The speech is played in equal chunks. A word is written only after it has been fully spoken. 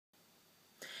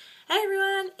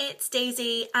it's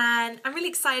Daisy and I'm really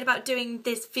excited about doing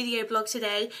this video blog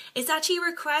today. It's actually a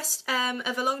request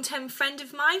of a long-term friend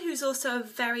of mine who's also a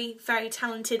very, very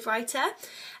talented writer.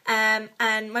 And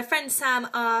my friend Sam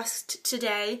asked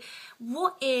today,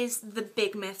 what is the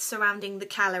big myth surrounding the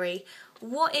calorie?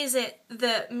 What is it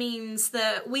that means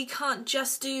that we can't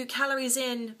just do calories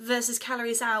in versus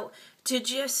calories out to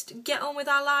just get on with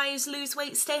our lives, lose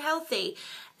weight, stay healthy?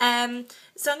 So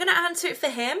I'm going to answer it for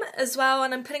him as well,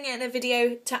 and I'm putting it in a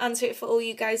video to answer it for all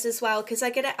you guys as well, because I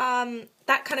get it,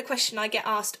 that kind of question I get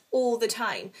asked all the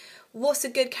time. What's a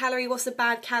good calorie? What's a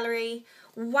bad calorie?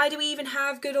 Why do we even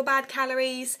have good or bad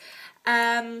calories? So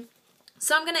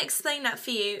I'm going to explain that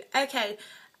for you. Okay,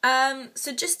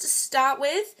 so just to start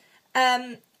with,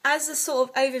 as a sort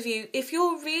of overview, if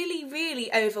you're really,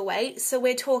 really overweight, so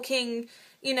we're talking,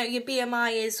 you know, your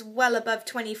BMI is well above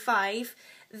 25,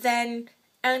 then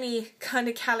any kind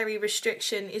of calorie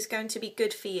restriction is going to be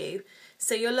good for you.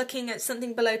 So you're looking at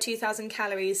something below 2,000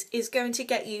 calories is going to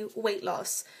get you weight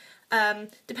loss.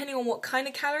 Depending on what kind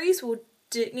of calories will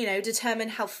determine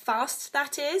how fast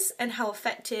that is and how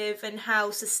effective and how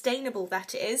sustainable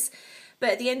that is.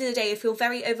 But at the end of the day, if you're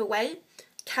very overweight,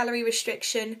 calorie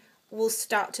restriction will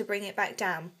start to bring it back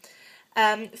down.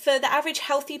 For the average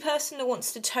healthy person that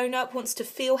wants to tone up, wants to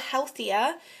feel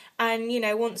healthier, and,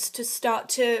 wants to start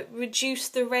to reduce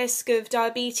the risk of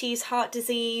diabetes, heart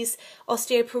disease,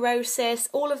 osteoporosis,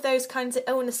 all of those kinds of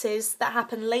illnesses that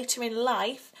happen later in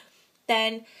life,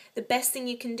 then the best thing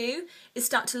you can do is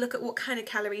start to look at what kind of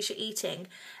calories you're eating.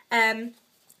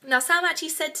 Now, Sam actually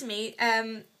said to me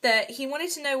that he wanted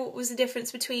to know what was the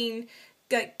difference between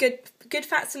good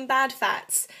fats and bad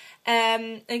fats.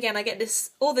 Again, I get this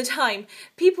all the time.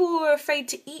 People are afraid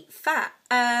to eat fat,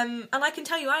 and I can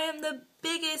tell you, I am the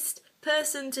biggest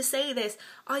person to say this.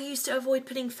 I used to avoid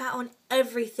putting fat on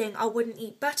everything. I wouldn't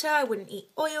eat butter, I wouldn't eat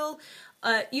oil.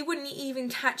 You wouldn't even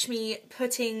catch me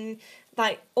putting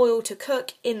like oil to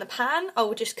cook in the pan. I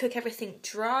would just cook everything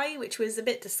dry, which was a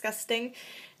bit disgusting.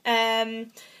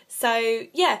 So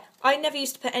yeah, I never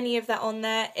used to put any of that on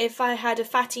there. If I had a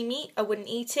fatty meat, I wouldn't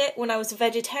eat it. When I was a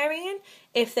vegetarian,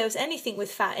 if there was anything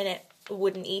with fat in it, I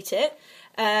wouldn't eat it.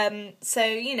 So,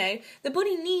 the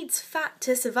body needs fat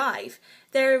to survive.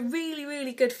 There are really,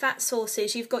 really good fat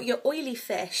sources. You've got your oily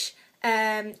fish,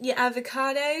 your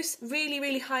avocados, really,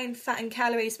 really high in fat and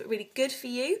calories, but really good for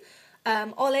you.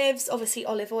 Olives, obviously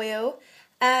olive oil.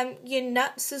 Your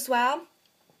nuts as well.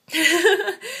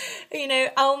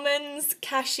 Almonds,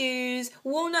 cashews,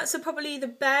 walnuts are probably the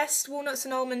best. Walnuts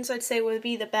and almonds, I'd say, would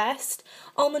be the best.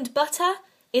 Almond butter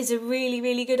is a really,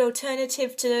 really good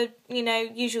alternative to,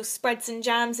 usual spreads and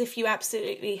jams if you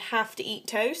absolutely have to eat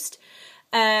toast.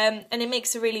 And it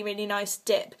makes a really, really nice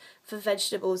dip for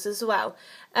vegetables as well.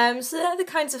 So they're the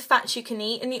kinds of fats you can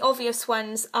eat, and the obvious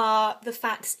ones are the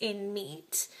fats in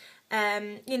meat.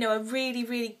 A really,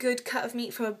 really good cut of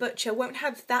meat from a butcher won't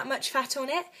have that much fat on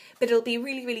it, but it'll be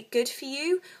really, really good for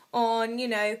you on,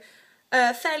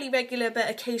 a fairly regular but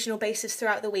occasional basis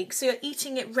throughout the week. So you're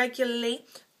eating it regularly,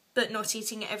 but not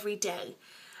eating it every day.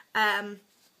 And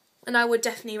I would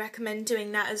definitely recommend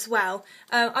doing that as well.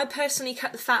 I personally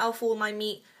cut the fat off all my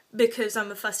meat because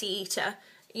I'm a fussy eater.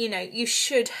 You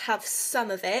should have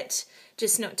some of it,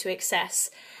 just not to excess.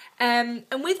 And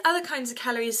with other kinds of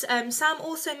calories, Sam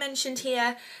also mentioned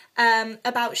here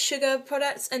about sugar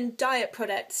products and diet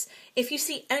products. If you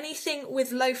see anything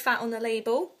with low fat on the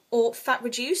label or fat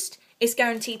reduced, it's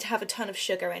guaranteed to have a ton of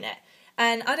sugar in it.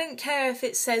 And I don't care if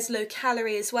it says low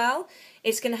calorie as well,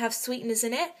 it's going to have sweeteners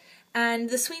in it. And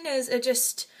the sweeteners are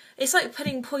just, it's like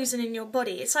putting poison in your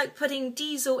body. It's like putting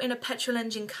diesel in a petrol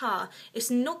engine car.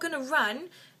 It's not going to run,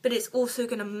 but it's also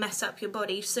going to mess up your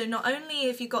body. So not only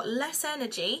have you got less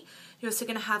energy, you're also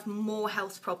going to have more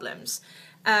health problems.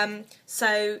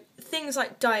 So things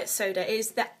like diet soda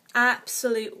is the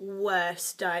absolute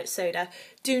worst. Diet soda.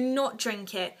 Do not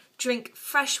drink it. Drink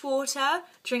fresh water,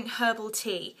 drink herbal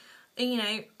tea.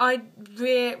 I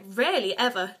rarely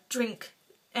ever drink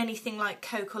anything like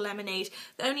Coke or lemonade.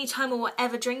 The only time I will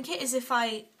ever drink it is if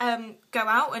I go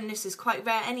out, and this is quite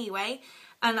rare anyway,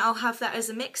 and I'll have that as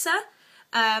a mixer.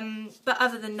 But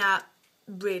other than that,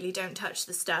 really don't touch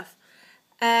the stuff.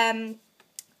 And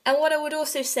what I would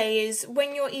also say is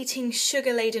when you're eating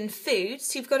sugar-laden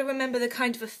foods, you've got to remember the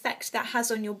kind of effect that has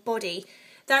on your body.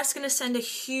 That's going to send a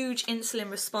huge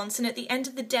insulin response, and at the end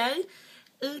of the day,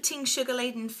 eating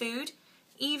sugar-laden food,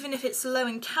 even if it's low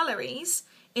in calories,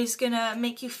 is going to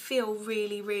make you feel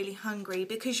really, really hungry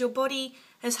because your body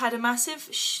has had a massive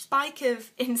spike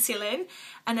of insulin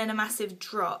and then a massive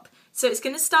drop. So it's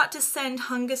going to start to send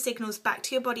hunger signals back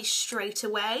to your body straight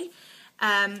away.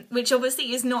 which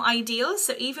obviously is not ideal.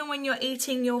 So even when you're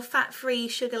eating your fat-free,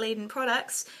 sugar-laden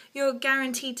products, you're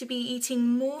guaranteed to be eating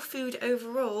more food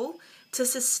overall to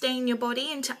sustain your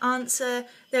body and to answer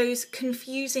those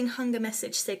confusing hunger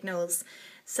message signals.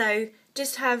 So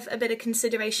just have a bit of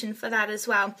consideration for that as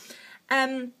well.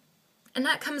 And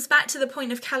that comes back to the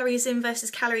point of calories in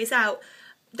versus calories out.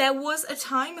 There was a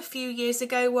time a few years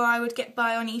ago where I would get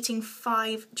by on eating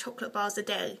 5 chocolate bars a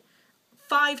day.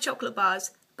 5 chocolate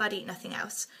bars, but I'd eat nothing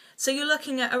else. So you're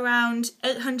looking at around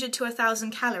 800 to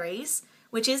 1,000 calories,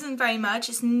 which isn't very much.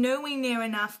 It's nowhere near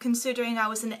enough considering I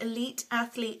was an elite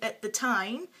athlete at the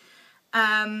time.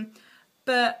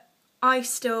 But I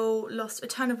still lost a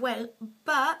ton of weight,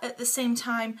 but at the same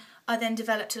time, I then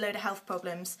developed a load of health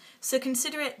problems. So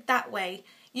consider it that way.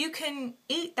 You can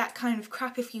eat that kind of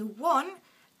crap if you want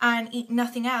and eat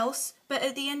nothing else, but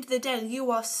at the end of the day, you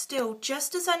are still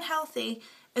just as unhealthy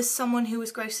as someone who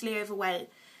was grossly overweight.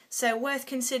 So worth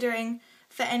considering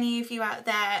for any of you out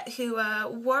there who are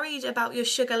worried about your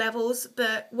sugar levels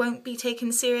but won't be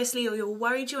taken seriously, or you're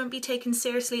worried you won't be taken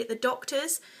seriously at the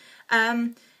doctors.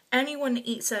 Anyone that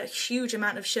eats a huge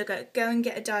amount of sugar, go and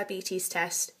get a diabetes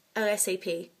test,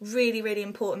 ASAP. Really, really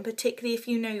important, particularly if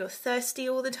you know you're thirsty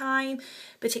all the time,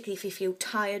 particularly if you feel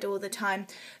tired all the time.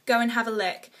 Go and have a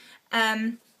look.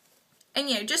 And,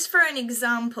 just for an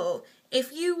example,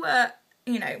 if you were,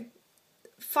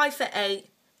 5'8"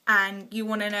 and you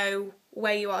want to know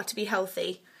where you are to be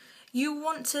healthy, you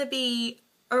want to be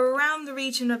around the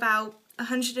region of about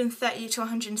 130 to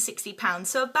 160 pounds,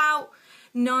 so about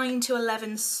 9 to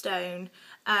 11 stone.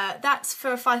 That's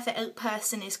for a 5'8"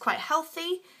 person is quite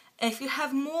healthy. If you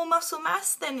have more muscle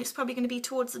mass, then it's probably going to be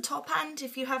towards the top end.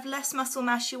 If you have less muscle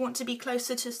mass, you want to be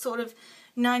closer to sort of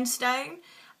 9 stone.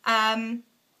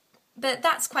 But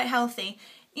that's quite healthy.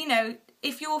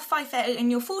 If you're 5'8"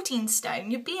 and you're 14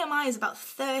 stone, your BMI is about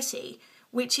 30,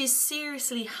 which is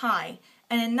seriously high.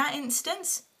 And in that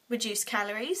instance, reduce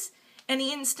calories. In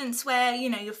the instance where,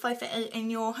 you're 5'8"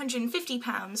 and you're 150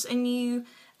 pounds and you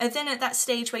are then at that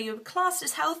stage where you're classed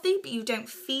as healthy but you don't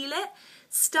feel it,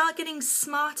 start getting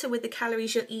smarter with the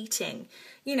calories you're eating.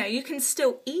 You can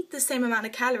still eat the same amount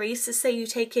of calories, so say you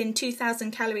take in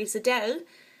 2,000 calories a day.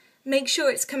 Make sure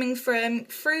it's coming from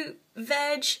fruit,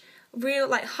 veg,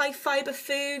 real high fibre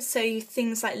foods, so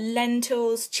things like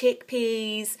lentils,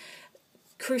 chickpeas,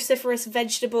 cruciferous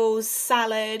vegetables,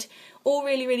 salad, all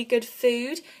really, really good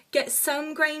food. Get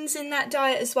some grains in that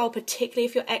diet as well, particularly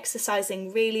if you're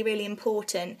exercising, really, really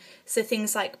important. So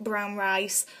things like brown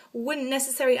rice. Wouldn't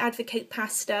necessarily advocate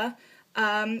pasta.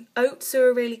 Oats are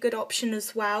a really good option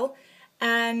as well.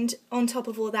 And on top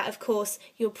of all that, of course,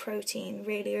 your protein,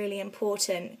 really, really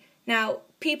important. Now,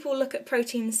 people look at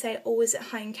protein and say, is it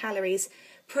high in calories?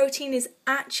 Protein is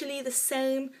actually the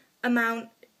same amount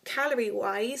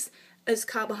calorie-wise as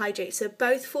carbohydrates, so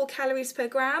both 4 calories per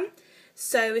gram.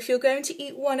 So if you're going to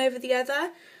eat one over the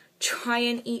other, try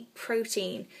and eat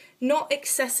protein. Not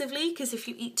excessively, because if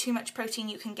you eat too much protein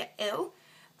you can get ill,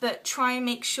 but try and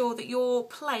make sure that your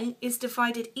plate is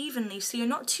divided evenly so you're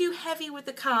not too heavy with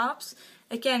the carbs.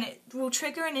 Again, it will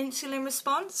trigger an insulin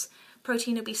response.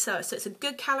 Protein will be so it's a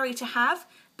good calorie to have,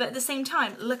 but at the same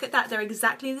time, look at that, they're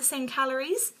exactly the same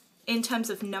calories in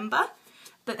terms of number,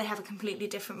 but they have a completely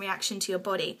different reaction to your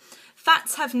body.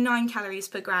 Fats have 9 calories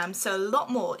per gram, so a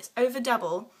lot more, it's over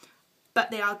double, but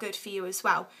they are good for you as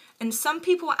well. And some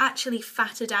people are actually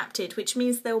fat adapted, which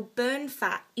means they'll burn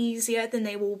fat easier than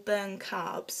they will burn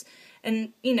carbs.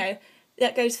 And,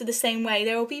 that goes for the same way.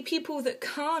 There will be people that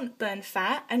can't burn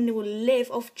fat and will live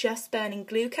off just burning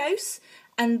glucose,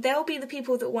 and they'll be the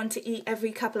people that want to eat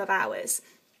every couple of hours.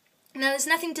 Now, there's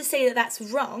nothing to say that that's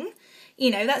wrong.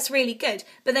 That's really good,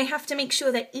 but they have to make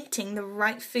sure they're eating the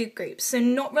right food groups. So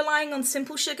not relying on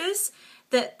simple sugars,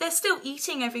 that they're still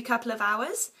eating every couple of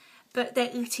hours, but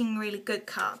they're eating really good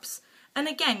carbs. And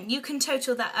again, you can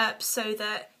total that up so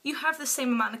that you have the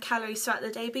same amount of calories throughout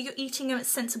the day, but you're eating them at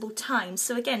sensible times.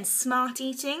 So again, smart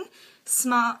eating,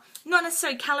 not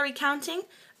necessarily calorie counting,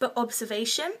 but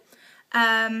observation. So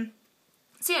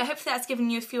yeah, hopefully that's given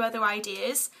you a few other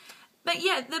ideas. But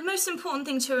yeah, the most important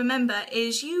thing to remember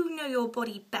is you know your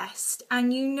body best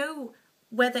and you know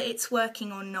whether it's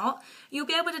working or not. You'll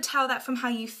be able to tell that from how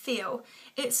you feel.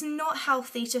 It's not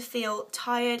healthy to feel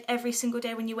tired every single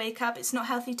day when you wake up. It's not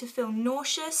healthy to feel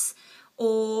nauseous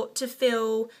or to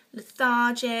feel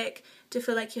lethargic, to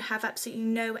feel like you have absolutely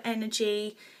no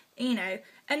energy,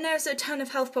 And there's a ton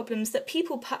of health problems that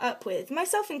people put up with,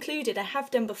 myself included, I have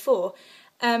done before,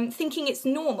 thinking it's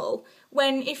normal,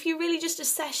 when if you really just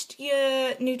assessed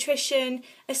your nutrition,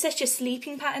 assess your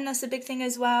sleeping pattern, that's a big thing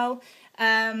as well,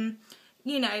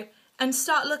 and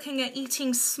start looking at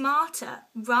eating smarter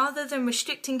rather than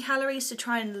restricting calories to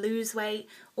try and lose weight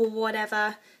or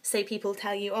whatever. Say people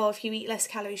tell you, oh, if you eat less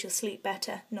calories, you'll sleep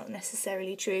better. Not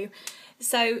necessarily true.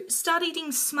 So start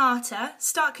eating smarter.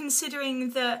 Start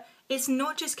considering that it's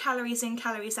not just calories in,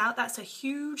 calories out. That's a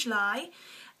huge lie.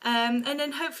 And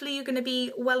then hopefully you're going to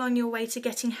be well on your way to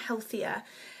getting healthier.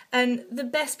 And the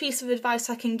best piece of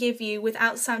advice I can give you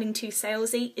without sounding too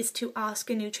salesy is to ask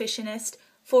a nutritionist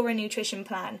for a nutrition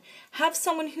plan. Have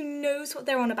someone who knows what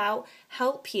they're on about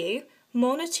help you,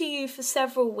 monitor you for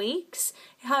several weeks,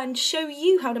 and show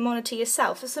you how to monitor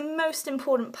yourself. It's the most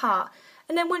important part.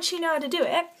 And then once you know how to do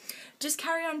it, just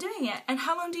carry on doing it. And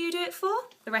how long do you do it for?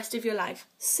 The rest of your life.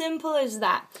 Simple as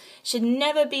that. It should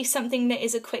never be something that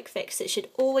is a quick fix. It should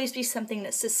always be something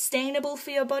that's sustainable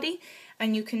for your body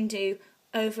and you can do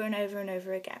over and over and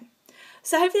over again.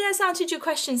 So hopefully that's answered your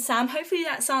question, Sam. Hopefully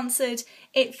that's answered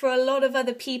it for a lot of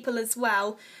other people as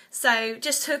well. So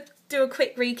just to do a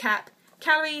quick recap.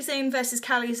 Calories in versus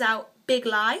calories out, big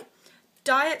lie.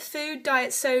 Diet food,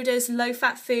 diet sodas,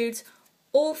 low-fat foods,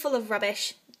 all full of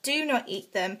rubbish. Do not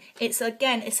eat them. It's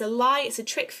a lie. It's a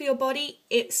trick for your body.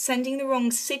 It's sending the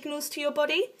wrong signals to your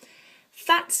body.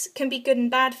 Fats can be good and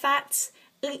bad fats.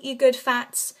 Eat your good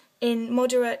fats in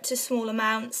moderate to small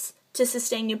amounts to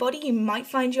sustain your body. You might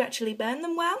find you actually burn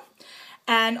them well.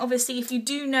 And obviously if you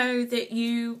do know that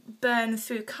you burn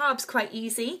through carbs quite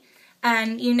easy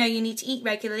and you know you need to eat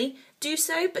regularly, do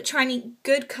so, but try and eat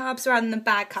good carbs rather than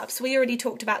bad carbs. So we already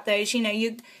talked about those, you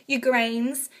know, your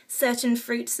grains, certain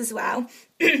fruits as well.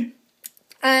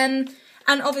 And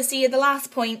obviously the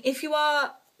last point, if you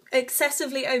are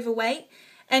excessively overweight,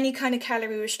 any kind of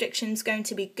calorie restriction is going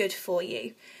to be good for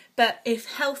you. But if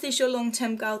health is your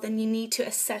long-term goal, then you need to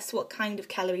assess what kind of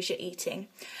calories you're eating.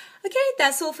 Okay,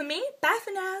 that's all for me. Bye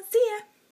for now. See ya.